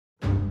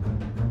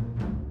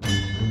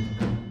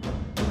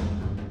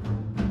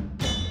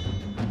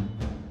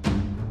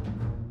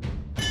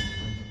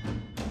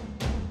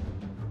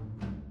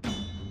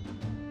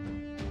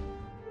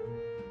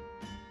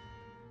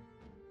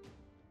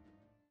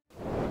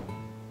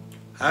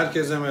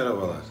Herkese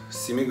merhabalar.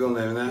 Smeagol'ın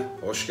evine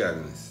hoş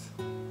geldiniz.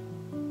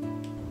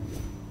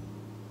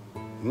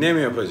 Ne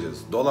mi yapacağız?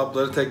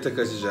 Dolapları tek tek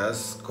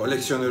açacağız,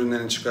 koleksiyon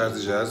ürünlerini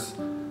çıkartacağız,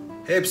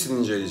 hepsini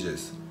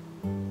inceleyeceğiz.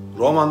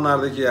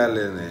 Romanlardaki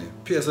yerlerini,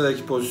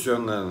 piyasadaki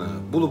pozisyonlarını,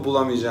 bulup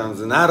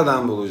bulamayacağınızı,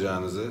 nereden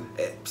bulacağınızı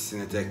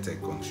hepsini tek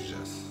tek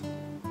konuşacağız.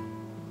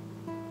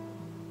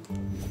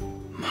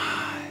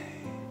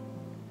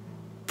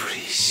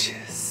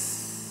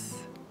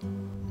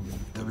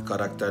 Tabii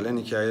karakterlerin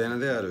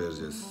hikayelerine değer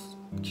vereceğiz.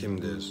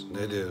 Kimdir,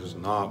 nedir,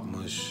 ne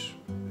yapmış?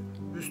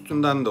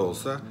 Üstünden de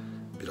olsa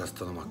biraz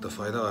tanımakta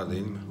fayda var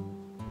değil mi?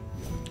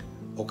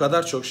 O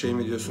kadar çok şeyin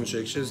videosunu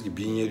çekeceğiz ki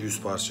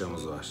 1700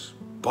 parçamız var.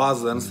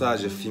 Bazılarını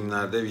sadece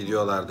filmlerde,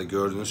 videolarda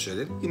gördüğünüz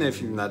şeyler yine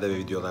filmlerde ve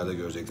videolarda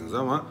göreceksiniz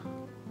ama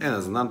en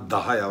azından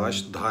daha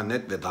yavaş, daha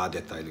net ve daha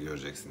detaylı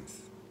göreceksiniz.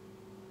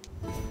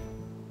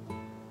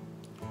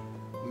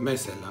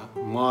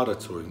 Mesela mağara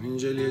trollünü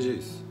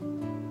inceleyeceğiz.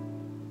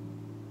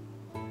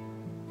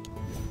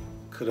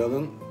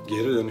 Kralın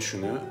geri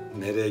dönüşünü,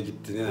 nereye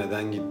gittiğini,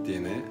 neden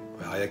gittiğini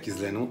ve ayak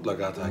izlerini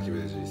mutlaka takip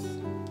edeceğiz.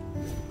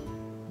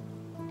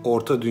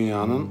 Orta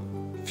Dünya'nın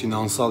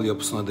finansal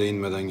yapısına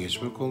değinmeden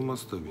geçmek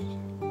olmaz tabii ki.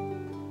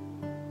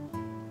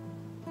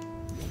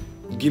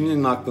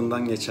 Gimli'nin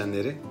aklından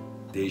geçenleri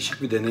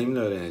değişik bir deneyimle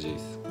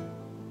öğreneceğiz.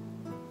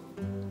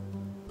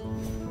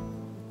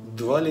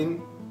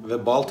 Dvalin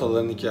ve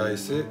baltaların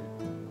hikayesi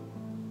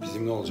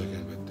bizimle olacak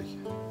elbette ki.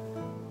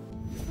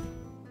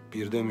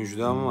 Bir de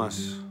müjdem var.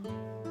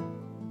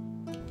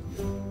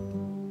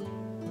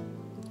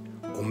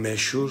 O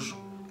meşhur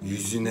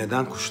yüzü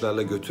neden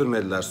kuşlarla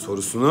götürmediler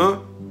sorusunu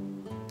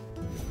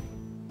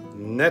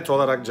net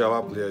olarak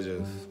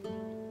cevaplayacağız.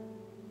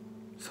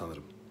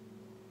 Sanırım.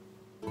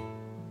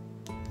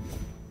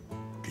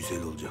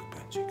 Güzel olacak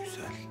bence,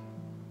 güzel.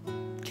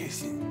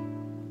 Kesin.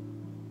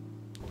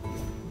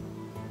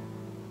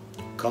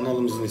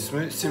 Kanalımızın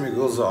ismi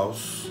Smeagol'ın.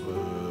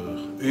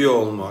 Üye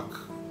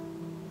olmak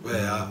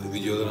veya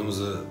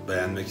videolarımızı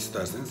beğenmek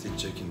isterseniz hiç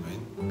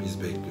çekinmeyin.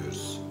 Biz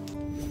bekliyoruz.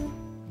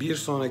 Bir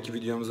sonraki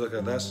videomuza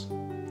kadar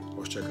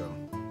hoşça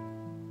kalın.